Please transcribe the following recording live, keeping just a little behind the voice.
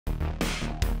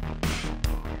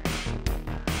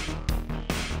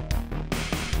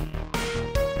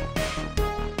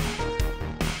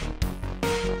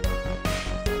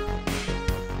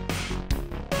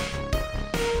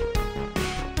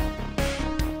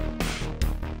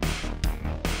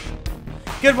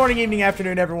Good morning, evening,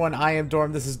 afternoon, everyone. I am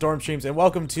Dorm. This is Dorm Streams, and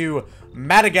welcome to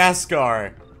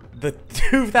Madagascar, the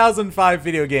 2005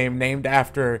 video game named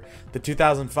after the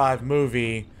 2005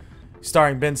 movie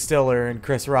starring Ben Stiller and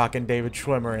Chris Rock and David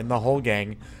Schwimmer and the whole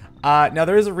gang. Now,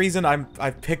 there is a reason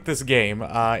I've picked this game.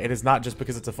 It is not just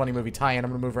because it's a funny movie tie-in. I'm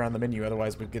going to move around the menu,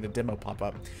 otherwise we get a demo pop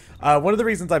up. One of the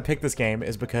reasons I picked this game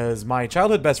is because my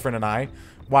childhood best friend and I,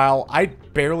 while I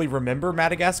barely remember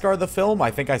Madagascar the film,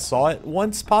 I think I saw it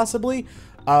once, possibly.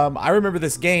 I remember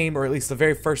this game, or at least the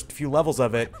very first few levels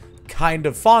of it, kind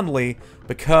of fondly,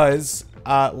 because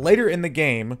later in the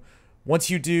game,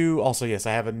 once you do... Also, yes,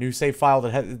 I have a new save file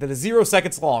that is 0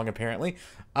 seconds long, apparently.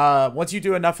 Once you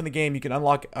do enough in the game, you can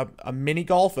unlock a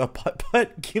mini-golf, a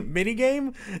putt-putt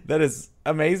mini-game that is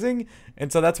amazing.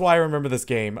 And so that's why I remember this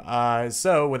game.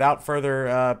 So, without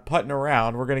further putting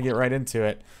around, we're going to get right into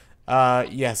it.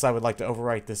 Yes, I would like to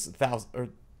overwrite this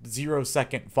 0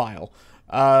 second file.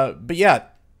 But yeah,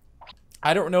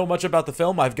 I don't know much about the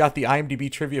film. I've got the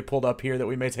IMDb trivia pulled up here that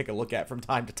we may take a look at from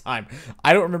time to time.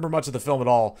 I don't remember much of the film at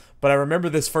all, but I remember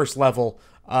this first level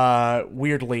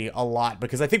weirdly a lot,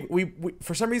 because I think we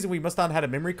for some reason we must not have had a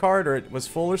memory card, or it was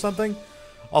full or something.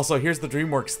 Also, here's the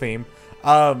DreamWorks theme.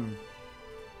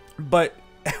 But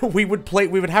we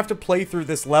would have to play through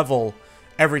this level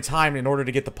every time in order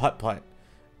to get the putt-putt.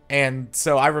 And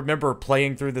so I remember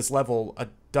playing through this level a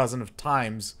dozen of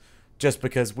times, just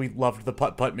because we loved the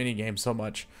putt-putt minigame so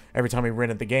much every time we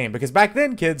rented the game. Because back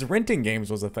then, kids, renting games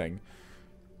was a thing.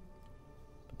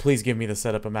 Please give me the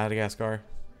setup of Madagascar.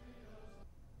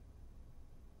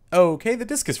 Okay, the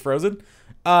disc is frozen.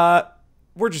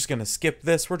 We're just going to skip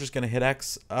this. We're just going to hit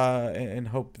X and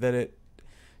hope that it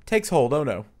takes hold. Oh,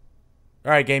 no.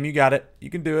 All right, game, you got it. You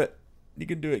can do it. You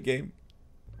can do it, game.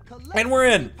 And we're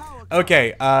in.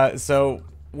 Okay, so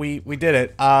we did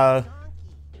it.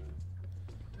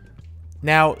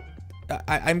 Now,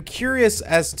 I'm curious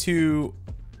as to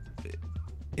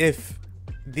if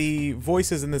the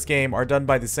voices in this game are done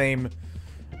by the same,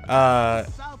 Maybe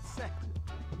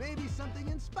something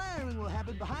inspiring will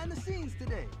happen behind the scenes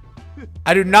today.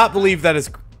 I do not believe that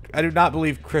is, I do not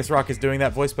believe Chris Rock is doing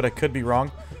that voice, but I could be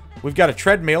wrong. We've got a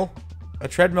treadmill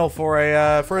for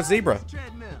a zebra.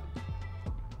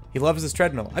 He loves his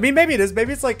treadmill. I mean, maybe it is,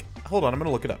 maybe it's like, hold on, I'm gonna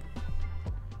look it up.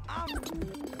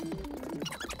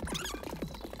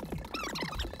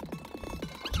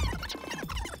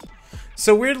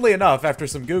 So weirdly enough, after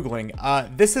some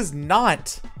Googling, this is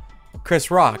not Chris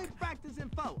Rock,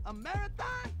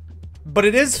 but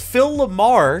it is Phil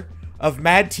LaMarr of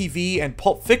Mad TV and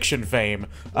Pulp Fiction fame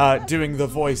doing the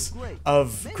voice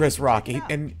of Chris Rock.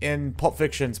 In Pulp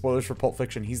Fiction, spoilers for Pulp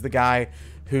Fiction, he's the guy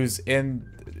who's in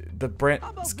the Brent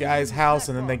guy's house,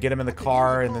 and then they get him in the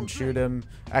car and then shoot him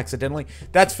accidentally.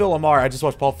 That's Phil LaMarr. I just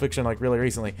watched Pulp Fiction like really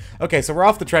recently. Okay, so we're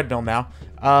off the treadmill now,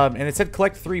 and it said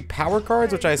collect 3 power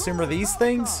cards, which I assume are these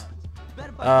things.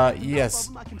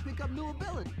 Yes.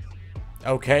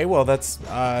 Okay, well that's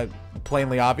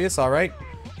plainly obvious. All right,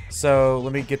 so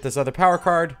let me get this other power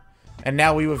card, and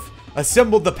now we have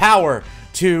assembled the power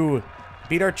to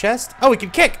beat our chest. Oh, we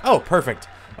can kick. Oh, perfect.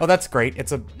 Oh, that's great.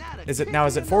 Is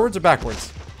it forwards or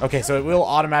backwards? Okay, so it will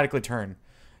automatically turn.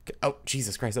 Oh,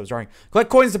 Jesus Christ, that was drawing. Collect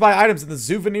coins to buy items in the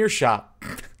souvenir shop.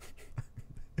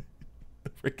 The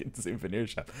freaking souvenir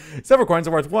shop. Silver coins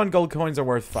are worth 1, gold coins are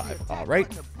worth 5. All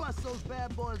right.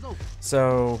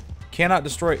 So, cannot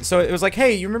destroy. So it was like,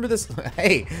 hey, you remember this?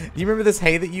 Hey, you remember this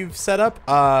hay that you've set up?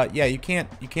 Yeah, you can't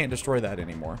destroy that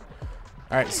anymore.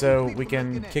 All right, so we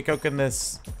can kick open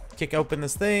this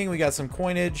thing. We got some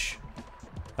coinage.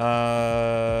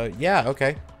 Yeah,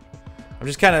 okay. I'm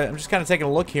just kind of taking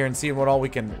a look here and seeing what all we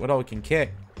can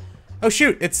kick. Oh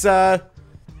shoot, it's Alex,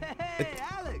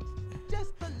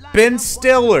 just Ben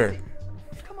Stiller.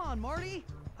 Come on, Marty.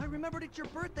 I remembered it's your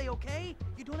birthday, okay?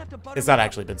 You don't have to butter. It's not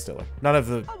actually Ben Stiller. None of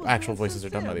the actual voices are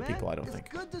done by the people, I don't think.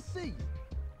 Good to see you.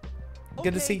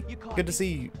 Good to see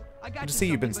you. Good to see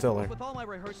you, Ben Stiller. With all my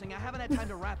rehearsing, I haven't had time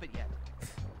to wrap it yet.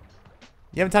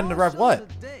 You haven't time to wrap what?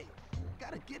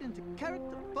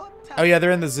 Oh yeah,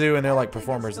 they're in the zoo and they're like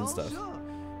performers and stuff.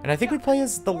 And I think we play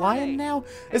as the lion now.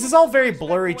 This is all very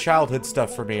blurry childhood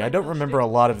stuff for me. I don't remember a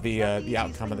lot of the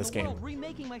outcome of this game.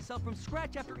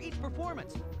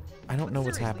 I don't know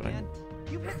what's happening.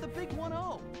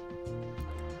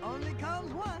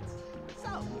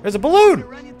 There's a balloon.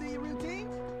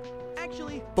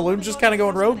 Balloon's just kind of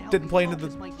going rogue. Didn't play into the.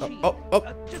 Oh,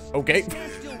 okay.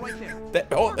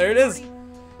 Oh, there it is.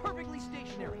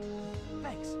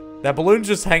 That balloon's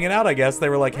just hanging out, I guess. They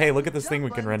were like, hey, look at this thing we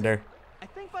can render. I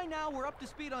think by now we're up to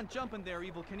speed on jumping there,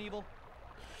 Evel Knievel.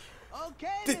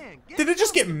 Okay, did it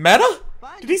just get meta?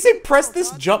 Did he say press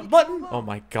this jump button? Oh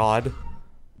my god.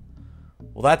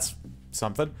 Well, that's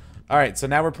something. All right, so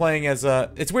now we're playing as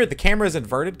it's weird. The camera is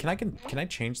inverted. Can I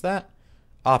change that?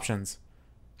 Options.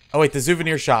 Oh wait, the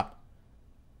souvenir shop.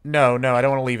 No, I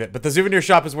don't want to leave it. But the souvenir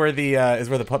shop is where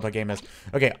the putt-putt game is.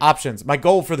 Okay, options. My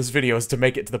goal for this video is to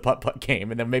make it to the putt-putt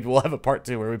game, and then maybe we'll have a part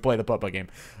 2 where we play the putt-putt game.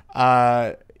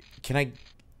 Can I?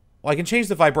 Well, I can change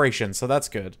the vibrations, so that's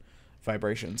good.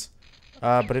 Vibrations.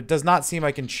 But it does not seem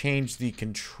I can change the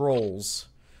controls.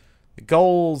 The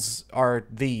goals are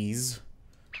these.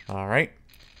 All right.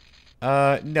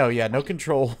 No, yeah, no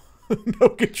control, no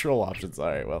control options. All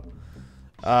right, well.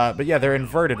 But yeah, they're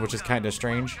inverted, which is kind of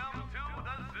strange.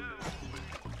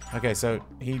 Okay, so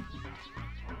he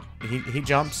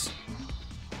jumps.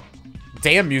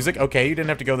 Damn music. Okay, you didn't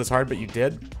have to go this hard, but you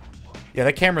did. Yeah,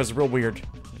 that camera's real weird.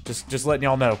 Just letting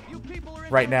y'all know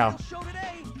right now.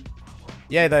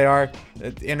 Yeah, they are.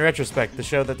 In Retrospect, the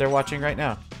show that they're watching right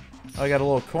now. Oh, I got a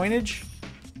little coinage.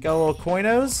 Got a little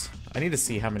coinos. I need to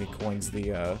see how many coins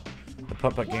the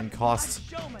putt-putt game costs.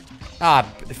 Ah,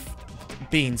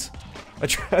 beans. I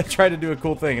tried to do a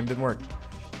cool thing and it didn't work.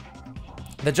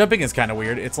 The jumping is kind of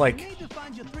weird. It's like...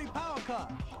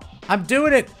 I'm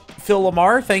doing it, Phil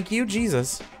LaMarr. Thank you,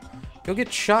 Jesus. Go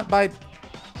get shot by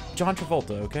John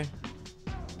Travolta, okay?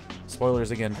 Spoilers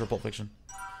again for Pulp Fiction.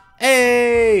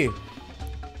 Hey!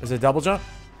 Is it a double jump?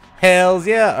 Hells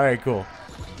yeah! Alright, cool.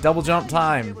 Double jump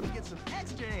time.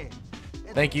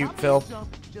 Thank you, Phil.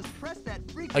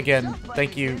 Again,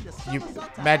 thank you.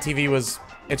 Mad TV was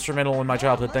instrumental in my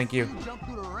childhood. Thank you.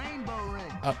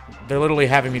 They're literally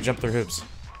having me jump through hoops.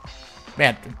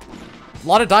 Man, a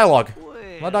lot of dialogue.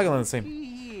 A lot of dialogue in the same.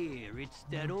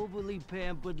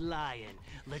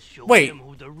 Wait,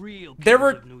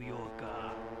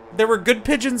 there were good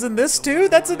pigeons in this too?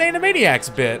 That's an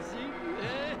Animaniacs bit.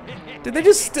 Did they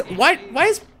just why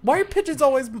are pigeons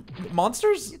always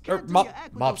monsters or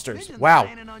mobsters? Wow.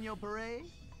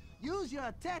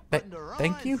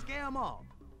 Thank you.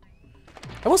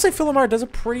 I will say Phil LaMarr does a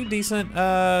pretty decent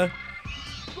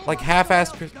like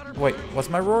half-assed. Wait, what's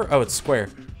my roar? Oh, it's square.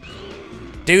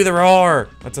 Do the roar.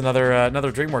 That's another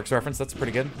another DreamWorks reference. That's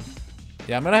pretty good.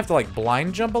 Yeah, I'm gonna have to like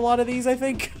blind jump a lot of these, I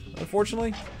think.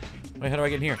 Unfortunately. Wait, how do I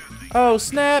get in here? Oh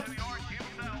snap!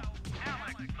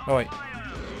 Oh wait.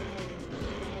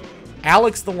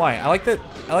 Alex the lion. I like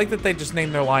that they just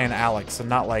named their lion Alex and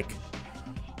not like,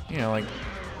 you know, like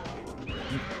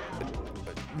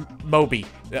Moby.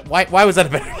 Why was that a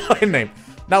better lion name?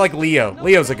 Not like Leo.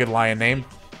 Leo's a good lion name.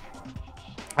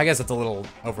 I guess it's a little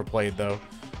overplayed though.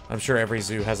 I'm sure every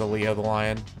zoo has a Leo the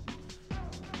lion.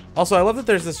 Also, I love that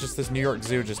there's this New York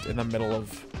Zoo just in the middle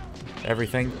of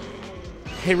everything.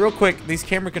 Hey, real quick, these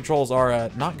camera controls are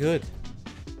not good.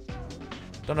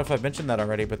 Don't know if I've mentioned that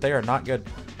already, but they are not good.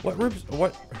 What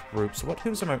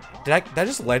hoops am I? Did I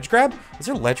just ledge grab? Is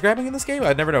there ledge grabbing in this game?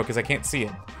 I'd never know because I can't see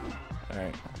it. All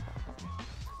right.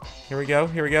 Here we go.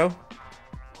 Here we go.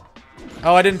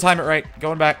 Oh, I didn't time it right.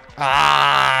 Going back.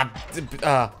 Ah.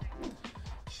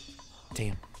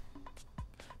 Damn.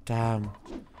 Damn.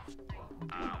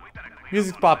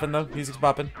 Music's popping though. Music's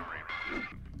popping.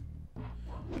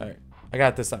 All right. I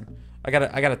got it this time. I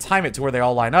gotta time it to where they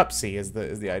all line up. See, is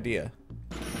the idea.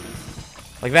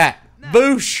 Like that. Now,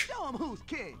 boosh! Show 'em who's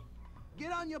king.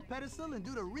 Get on your pedestal and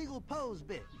do the regal pose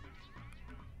bit.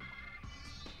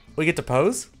 We get to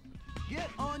pose? Get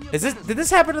on your Did this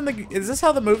happen in the is this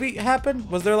how the movie happened?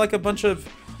 Was there like a bunch of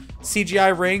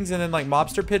CGI rings and then like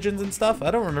mobster pigeons and stuff? I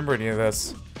don't remember any of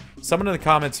this. Someone in the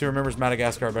comments who remembers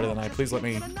Madagascar better than I, please let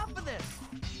me.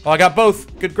 Oh, I got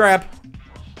both. Good grab.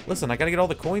 Listen, I gotta get all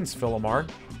the coins, Phil LaMarr.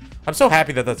 I'm so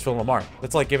happy that that's Phil LaMarr.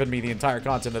 That's like giving me the entire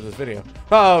content of this video.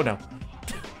 Oh no.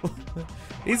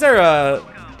 These are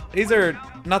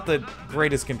not the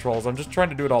greatest controls. I'm just trying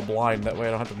to do it all blind. That way I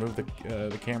don't have to move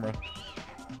the camera.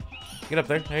 Get up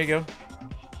there. There you go.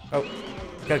 Oh,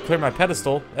 gotta clear my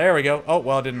pedestal. There we go. Oh,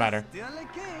 well, it didn't matter.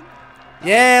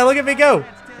 Yeah, look at me go.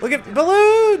 Look at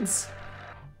balloons.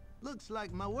 Looks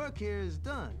like my work here is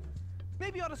done.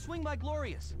 Maybe you ought to swing by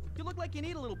Glorious. You look like you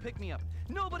need a little pick-me-up.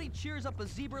 Nobody cheers up a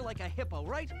zebra like a hippo,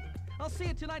 right? I'll see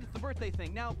you tonight at the birthday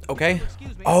thing. Now, okay.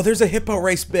 Oh, there's a hippo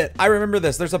race bit. I remember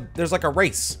this. There's like a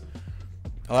race.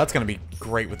 Oh, that's gonna be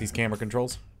great with these camera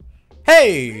controls.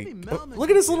 Hey, look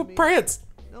at this little prance.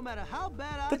 No matter how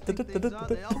bad I think things are,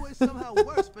 they always somehow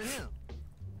worse for him.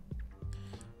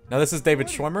 Now this is David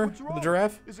Schwimmer, the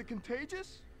giraffe. Is it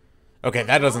contagious? Okay,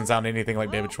 that doesn't sound anything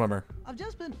like David Schwimmer. I've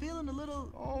just been feeling a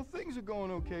little. Oh, things are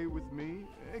going okay with me,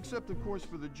 except of course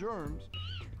for the germs.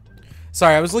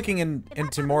 Sorry, I was looking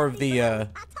into more of the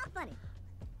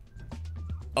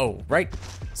oh, right.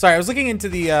 Sorry, I was looking into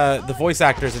the voice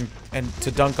actors and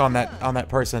to dunk on that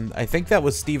person. I think that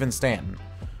was Steven Stanton.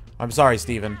 I'm sorry,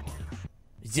 Steven.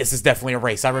 This is definitely a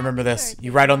race. I remember this.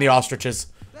 You ride on the ostriches.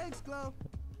 Thanks, Chloe.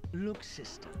 Look,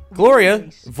 sister. Gloria,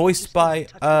 voiced by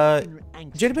Jada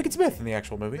Pinkett Smith in the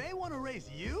actual movie. They want to race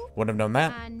you? Wouldn't have known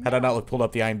that had I not pulled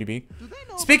up the IMDb. Do they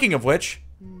know Speaking of which,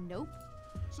 Nope.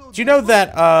 so do you know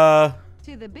that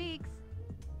To the beaks.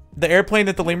 the airplane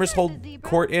that the lemurs hold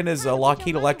court in is a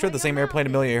Lockheed Electra, the same airplane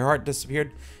Amelia Earhart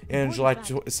disappeared in July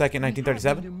 2nd,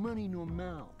 1937? Neither money nor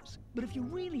mouths. But if you're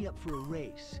really up for a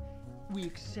race, we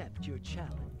accept your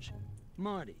challenge.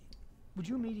 Marty, would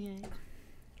you mediate?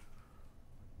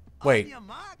 Wait. your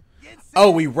mark, get set.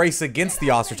 Oh, we race against the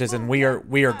ostriches, and we are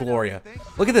Gloria.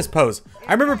 Look at this pose.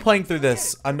 I remember playing through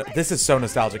this. This is so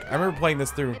nostalgic. I remember playing this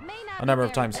through It may not a number be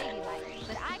of times. very ladylike,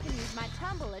 but I can use my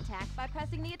tumble attack by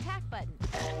pressing the attack button.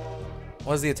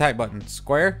 What is the attack button?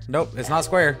 Square? Nope, it's not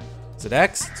square. Is it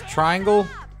X? It's triangle?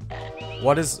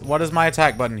 What is my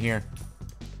attack button here?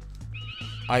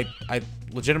 I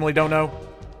legitimately don't know.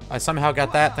 I somehow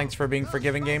got that. Thanks for being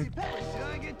forgiving, game. Peppers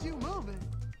sure get you moving.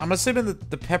 I'm assuming that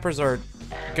the peppers are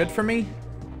good for me.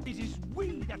 It is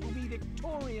we that will be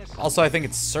victorious. Also, I think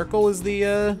it's circle is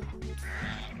the,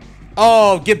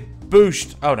 Oh, get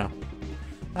booshed. Oh, no.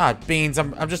 Ah, beans.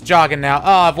 I'm just jogging now.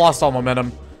 Oh, I've lost all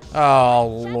momentum. Oh,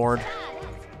 Lord.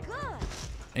 That's good.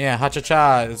 Yeah,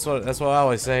 ha-cha-cha. That's what I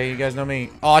always say. You guys know me.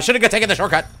 Oh, I should have taken the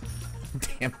shortcut.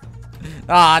 Damn.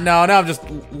 Ah, no, now I'm just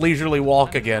leisurely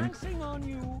walk again. Dancing on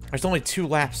you. There's only 2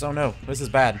 laps. Oh, no. This is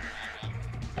bad.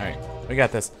 All right. We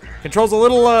got this. Controls are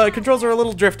a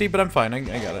little drifty, but I'm fine. I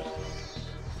got it.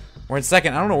 We're in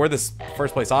second. I don't know where this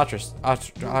first place ostrich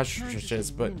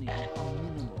is, but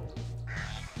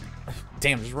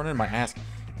damn, just running my ass.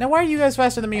 Now, why are you guys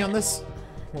faster than me on this?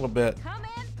 A little bit. Come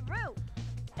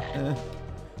in through.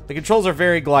 The controls are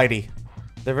very glidey.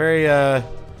 They're very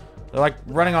they're like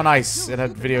running on ice in a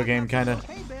video game, kind of.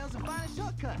 Hay bales and find a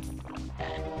shortcut.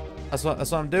 That's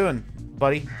what I'm doing,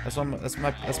 buddy. That's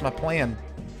my plan.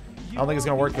 I don't think it's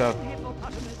gonna work though.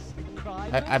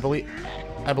 I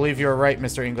believe you're right,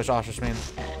 Mr. English Ostrich Man.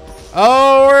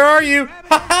 Oh, where are you?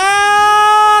 Ha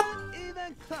ha!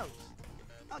 Even close.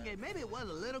 Okay, maybe it was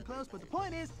a little close, but the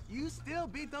point is, you still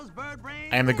beat those bird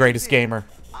brains. I am the greatest gamer.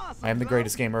 Awesome, I am the bro.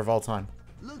 greatest gamer of all time.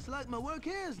 Looks like my work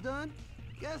here is done.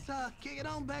 Guess I'll kick it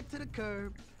on back to the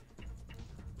curb.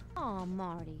 Aw,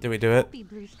 Marty. Did we do it? Be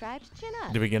blue stripes, chin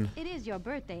up. Did we get It is your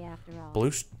birthday after all.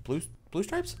 blue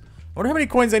stripes? I wonder how many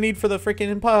coins I need for the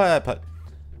freaking putt.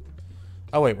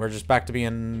 Oh wait, we're just back to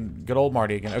being good old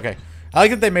Marty again. Okay, I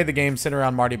like that they made the game center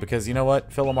around Marty because you know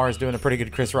what, Phil LaMarr is doing a pretty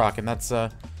good Chris Rock, and that's Oh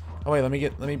wait, let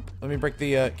me break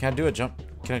the. Can I do a jump?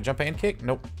 Can I jump and kick?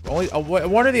 Nope. Only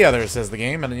one or the other says the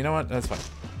game, and you know what? That's fine.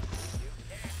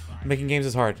 Making games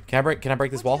is hard. Can I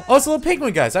break this wall? Oh, it's a little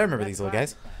penguin guys. I remember these little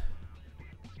guys.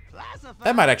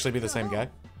 That might actually be the same guy.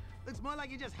 Looks more like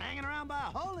you're just hanging around by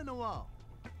a hole in the wall.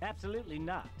 Absolutely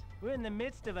not. We're in the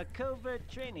midst of a covert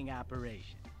training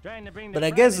operation. Trying to bring the But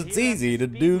I guess private it's here up easy to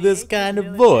speed do with this the kind of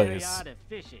military voice. art of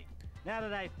fishing. Now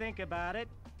that I think about it,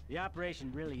 the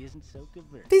operation really isn't so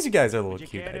covert. These guys are little Would you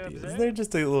cute care to ideas. observe? They're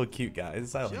just a little cute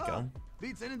guys. I like Sure. them.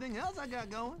 Beats anything else I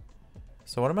got going.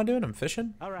 So what am I doing? I'm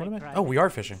fishing? All right, What am I? Private. Oh, we are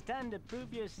fishing. It's time to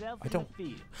prove yourself I in don't- the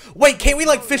field. Wait, can't we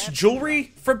like fish jewelry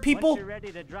from people? Once you're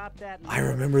ready to drop that I lure,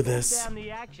 remember hold this. down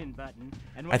the action button,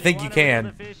 and when I think you want to reel can.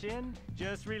 the fish in,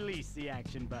 just release the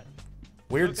action button.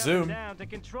 Weird Look up and zoom. down to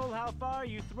control how far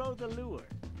you throw the lure.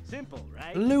 Simple,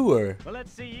 right? Lure. Well,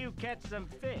 let's see you catch some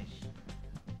fish.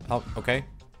 Oh, okay.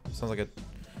 Sounds like a...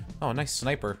 Oh, a nice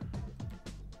sniper.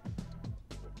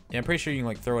 Yeah, I'm pretty sure you can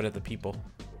like throw it at the people.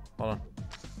 Hold on.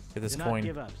 Get this Do coin. not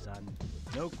give up, son.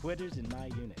 No quitters in my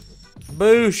unit.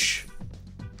 Boosh!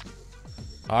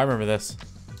 Oh, I remember this.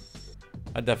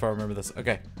 I definitely remember this.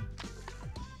 Okay.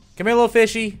 Come here, little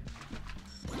fishy.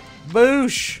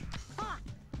 Boosh!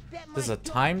 This is a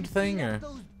timed thing, or?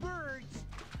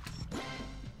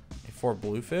 4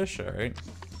 bluefish? Alright.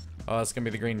 Oh, that's gonna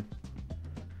be the green.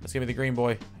 That's gonna be the green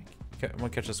boy. I'm gonna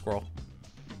catch a squirrel.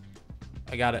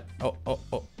 I got it. Oh, oh,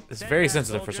 oh. It's very Steadfast,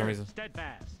 sensitive for some soldier. reason.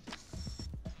 Steadfast.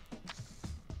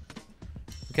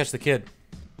 Catch the kid.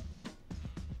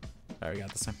 Alright, we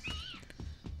got this time.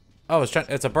 Oh,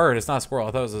 it's a bird. It's not a squirrel.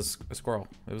 I thought it was a squirrel.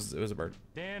 It was a bird.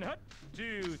 Dan Hut.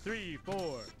 2, 3, 4.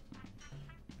 What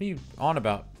are you on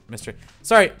about, mister?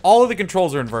 Sorry, all of the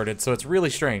controls are inverted, so it's really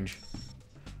strange.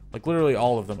 Like, literally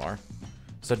all of them are.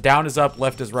 So down is up,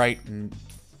 left is right, and...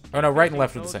 Oh, no, right and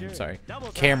left are the same, sorry.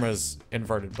 Camera's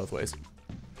inverted both ways.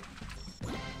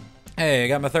 Hey, I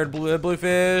got my third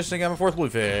bluefish, I got my 4th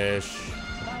bluefish.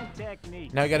 Fine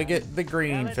technique. Now I gotta get the Now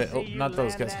green let's fish. see Oh, you not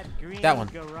those land guys. green That one.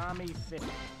 gourami fish.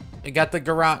 I got the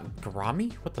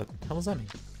Garami? What the hell does that mean?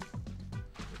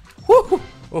 Woo!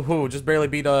 Oh, just barely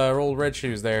beat old red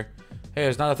shoes there. Hey,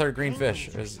 there's not a third green fish.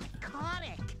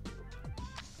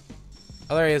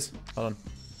 Oh, there he is. Hold on.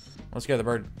 Let's get the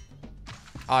bird.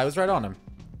 Oh, I was right on him.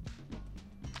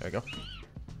 There we go.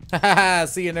 Haha,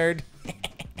 see you, nerd.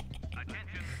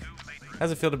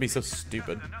 How's it feel to be so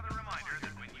stupid?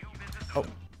 Oh.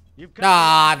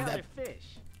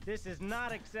 Fish. This is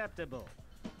not acceptable.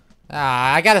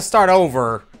 I gotta start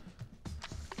over.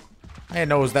 I didn't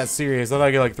know it was that serious. I thought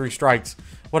I get like 3 strikes.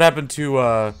 What happened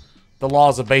to the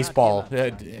laws of baseball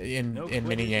in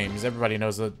mini games? Everybody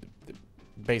knows the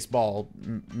baseball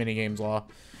mini games law.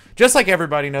 Just like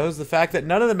everybody knows the fact that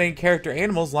none of the main character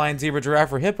animals, lion, zebra,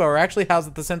 giraffe, or hippo, are actually housed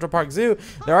at the Central Park Zoo.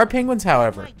 There are penguins,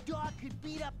 however. My dog could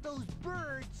beat up those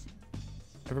birds.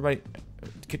 Everybody,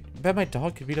 bet my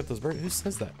dog could beat up those birds. Who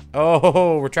says that?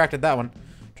 Oh, retracted that one.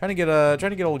 Trying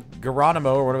to get old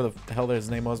Geronimo or whatever the hell his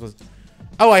name was.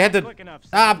 Oh, I had to.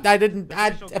 I didn't.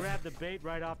 Grab the bait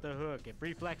right off the hook. If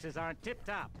reflexes aren't tip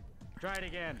top, try it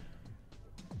again.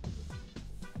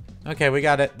 Okay, we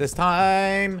got it this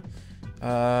time.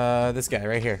 This guy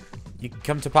right here. You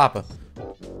come to Papa.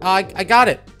 I got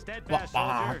it. Steadfast,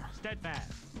 soldier.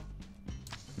 Steadfast.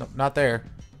 Nope, not there.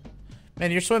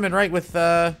 Man, you're swimming right with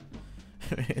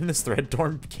in this thread.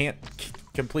 Dorm can't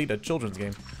complete a children's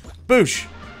game. Boosh.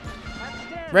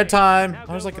 Red time.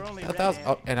 I was like 1,000.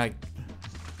 Oh, and I.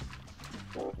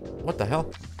 What the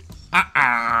hell?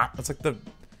 That's like the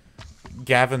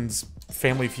Gavin's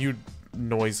Family Feud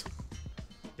noise.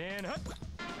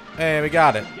 Hey, we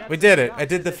got it. We did it. I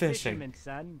did the fishing.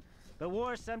 But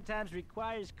war sometimes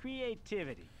requires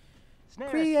creativity.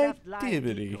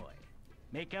 Creativity.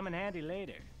 May come in handy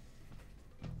later.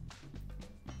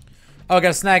 Oh, I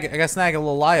gotta snag it. I gotta snag a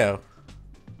little Lio.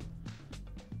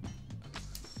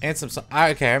 And some.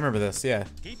 Okay, I remember this. Yeah.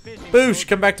 Boosh,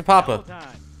 come back to Papa.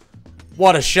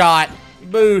 What a shot.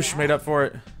 Boosh, made up for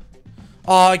it.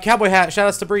 Oh, cowboy hat. Shout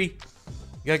outs to Bree.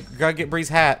 Gotta get Bree's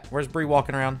hat. Where's Bree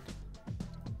walking around?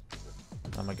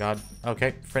 Oh my god.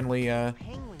 Okay, friendly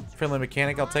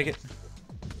mechanic. I'll take it.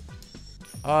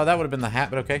 Oh, that would have been the hat,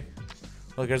 but okay.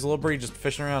 Look, there's a little Bree just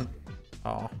fishing around.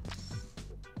 Oh.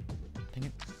 Dang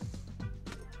it.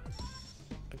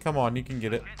 Come on, you can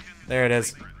get it. There it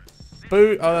is.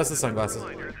 Boo! Oh, that's the sunglasses.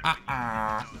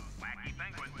 How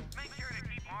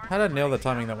did I nail the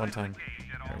timing that one time?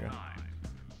 There we go.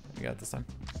 We got it this time.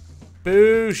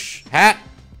 Boosh! Hat!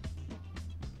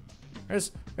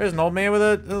 There's an old man with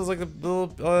a, it was like a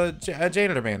little a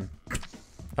janitor man.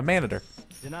 A manager.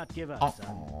 Do not give up,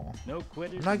 son. No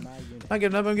quitters I'm in my unit. not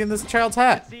giving up, I'm getting this child's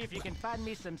hat. Let's see if you can find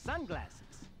me some sunglasses.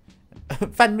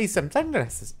 Find me some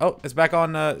sunglasses. Oh, it's back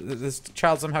on. This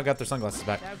child somehow got their sunglasses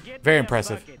back. Very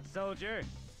impressive. Bucket, soldier.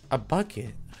 A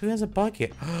bucket? Who has a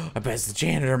bucket? I bet it's the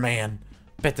janitor man.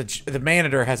 I bet the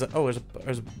manager has a. Oh,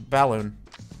 there's a balloon.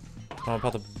 Oh, I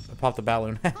popped the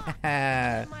balloon.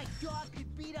 My dog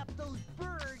could beat up those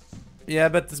birds. Yeah, I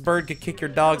bet this bird could kick your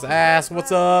dog's ass.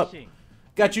 What's up?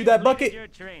 Got you that bucket?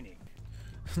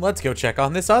 Let's go check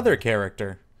on this other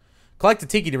character. Collect a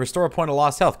tiki to restore a point of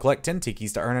lost health. Collect 10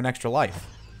 tikis to earn an extra life.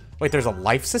 Wait, there's a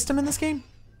life system in this game?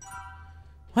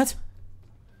 What?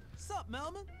 What's up,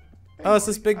 Melman? Hey, Oh, it's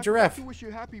this Marty, big giraffe. I forgot to wish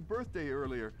you happy birthday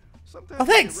earlier. Sometimes Oh,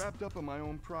 thanks. I get wrapped up in my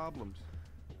own problems.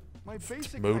 My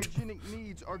basic Mood. hygienic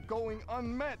needs are going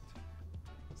unmet.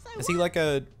 Is he like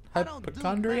a I don't do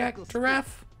hypochondriac medical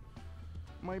giraffe?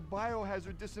 My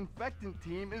biohazard disinfectant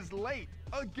team is late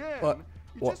again. What?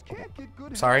 You just can't get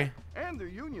good Sorry? help. And they're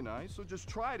unionized, so just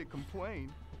try to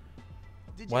complain.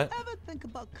 Did What? you ever think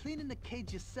about cleaning the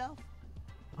cage yourself?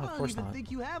 Oh, I of don't course even not. think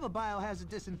you have a biohazard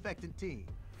disinfectant team.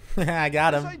 I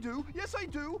got Yes, him. I do. Yes, I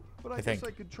do. But I guess think.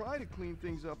 I could try to clean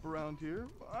things up around here.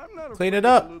 I'm not Clean afraid it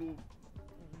of up. a little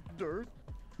dirt.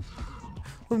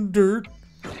 Dirt.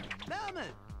 Melman!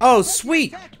 Oh, press the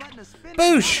sweet. attack button to spin the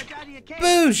Boosh. garbage out of your cage.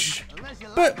 Boosh. Unless you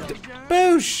like those germs.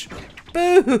 Boosh.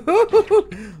 Boo.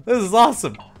 This is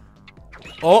awesome.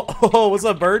 Oh, what's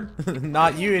up, bird?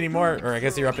 Not you anymore. Or I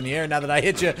guess you're up in the air now that I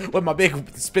hit you with my big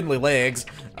spindly legs.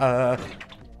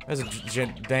 There's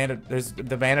there's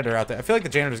the janitor out there. I feel like the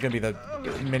janitor's gonna be the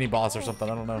mini boss or something.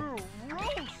 I don't know.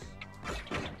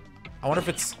 I wonder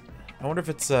if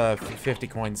it's 50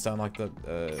 coins down like the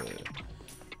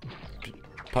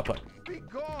putt-putt.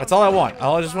 That's all I want.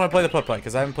 I just want to play the putt-putt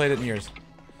because I haven't played it in years.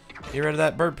 Get rid of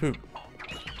that bird poop.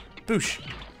 Boosh.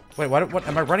 Wait, what?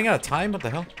 Am I running out of time? What the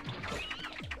hell?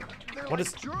 What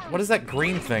is that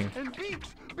green thing?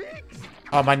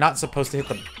 Oh, am I not supposed to hit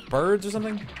the birds or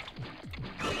something?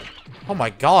 Oh my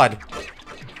god.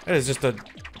 It is just a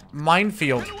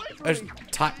minefield. There's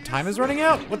time is running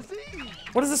out?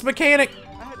 What is this mechanic?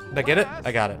 Did I get it?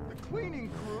 I got it.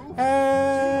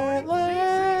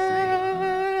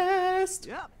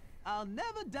 I'll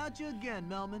never doubt you again,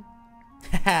 Melman.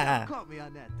 Ha Caught me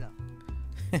on that, though.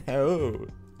 Oh.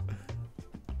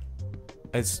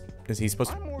 Is he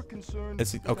supposed I'm to? more concerned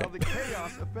Is he- with okay. how the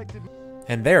chaos affected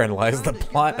And therein lies the Found it,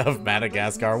 plot get back of to my place,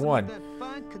 Madagascar eat some 1. of that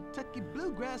fine Kentucky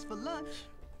bluegrass for lunch.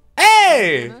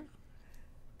 Hey! Dinner,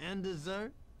 and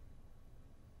dessert.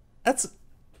 That's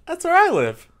where I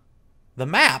live. The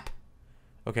map.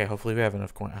 Okay, hopefully we have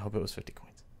enough coins. I hope it was 50 coins.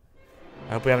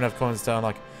 I hope we have enough coins to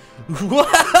unlock.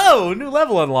 Whoa! New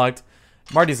level unlocked.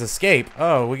 Marty's escape.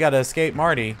 Oh, we gotta escape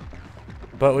Marty.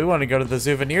 But we want to go to the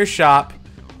souvenir shop.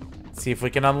 See if we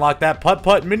can unlock that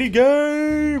putt-putt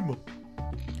minigame.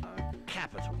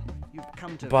 Capital. You've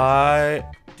come to Buy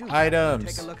Do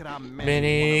items. take a look at our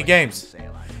Mini one-of-a-kind games.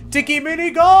 sale item. Tiki mini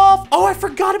golf. Oh, I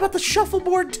forgot about the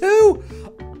shuffleboard too.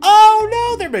 Oh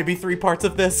no, there may be 3 parts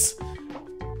of this.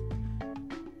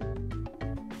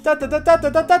 Da, da, da, da, da,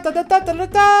 da, da, da, da, da, da,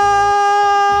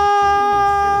 da.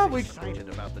 We Excited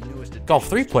about the newest golf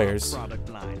 3 additions to our players. product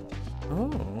line.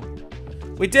 Oh,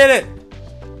 we did it.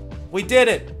 We did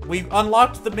it. We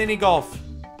unlocked the mini golf.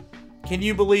 Can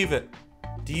you believe it?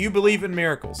 Do you believe in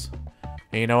miracles?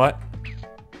 And you know what?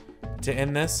 To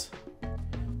end this,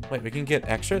 wait, we can get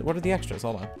extra. What are the extras?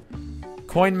 Hold on.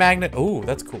 Coin magnet. Oh,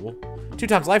 that's cool. 2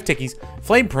 times life tickies.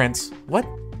 Flame prints. What?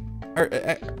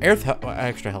 Earth.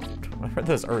 Extra health. What are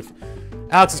those? Earth.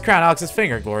 Alex's crown. Alex's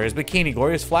finger. Gloria's bikini.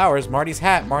 Gloria's flowers. Marty's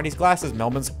hat. Marty's glasses.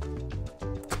 Melman's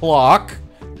clock.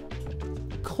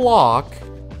 Clock.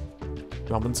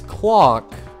 Melman's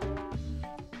clock.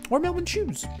 Or Melman's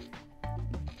shoes.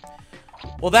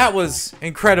 Well, that was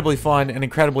incredibly fun and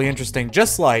incredibly interesting.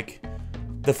 Just like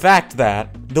the fact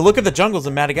that the look of the jungles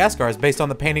in Madagascar is based on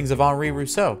the paintings of Henri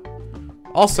Rousseau.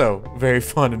 Also very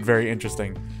fun and very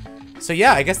interesting. So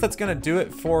yeah, I guess that's gonna do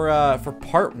it for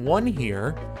part 1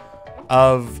 here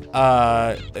of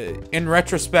in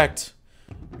retrospect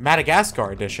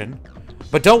Madagascar edition.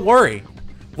 But don't worry,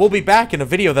 we'll be back in a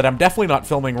video that I'm definitely not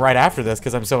filming right after this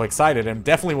because I'm so excited, and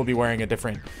definitely will be wearing a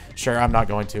different shirt. I'm not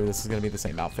going to. This is going to be the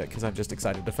same outfit because I'm just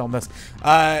excited to film this.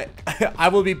 I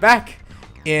will be back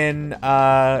in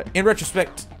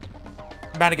retrospect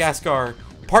Madagascar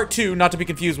part 2, not to be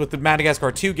confused with the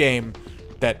Madagascar 2 game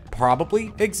that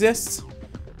probably exists.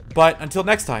 But until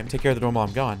next time, take care of the dorm while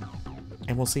I'm gone,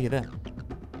 and we'll see you then.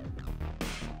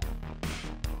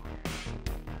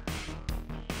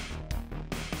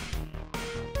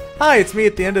 Hi, it's me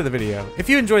at the end of the video. If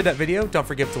you enjoyed that video, don't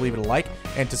forget to leave it a like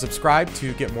and to subscribe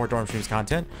to get more Dorm Streams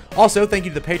content. Also, thank you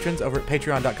to the patrons over at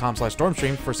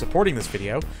patreon.com/dormstream for supporting this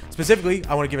video. Specifically,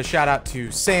 I want to give a shout out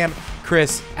to Sam,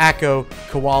 Chris, Akko,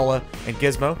 Koala, and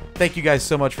Gizmo. Thank you guys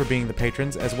so much for being the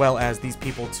patrons, as well as these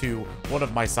people to one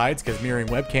of my sides, because mirroring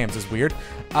webcams is weird.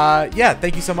 Yeah,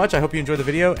 thank you so much. I hope you enjoyed the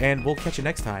video, and we'll catch you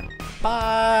next time.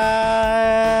 Bye!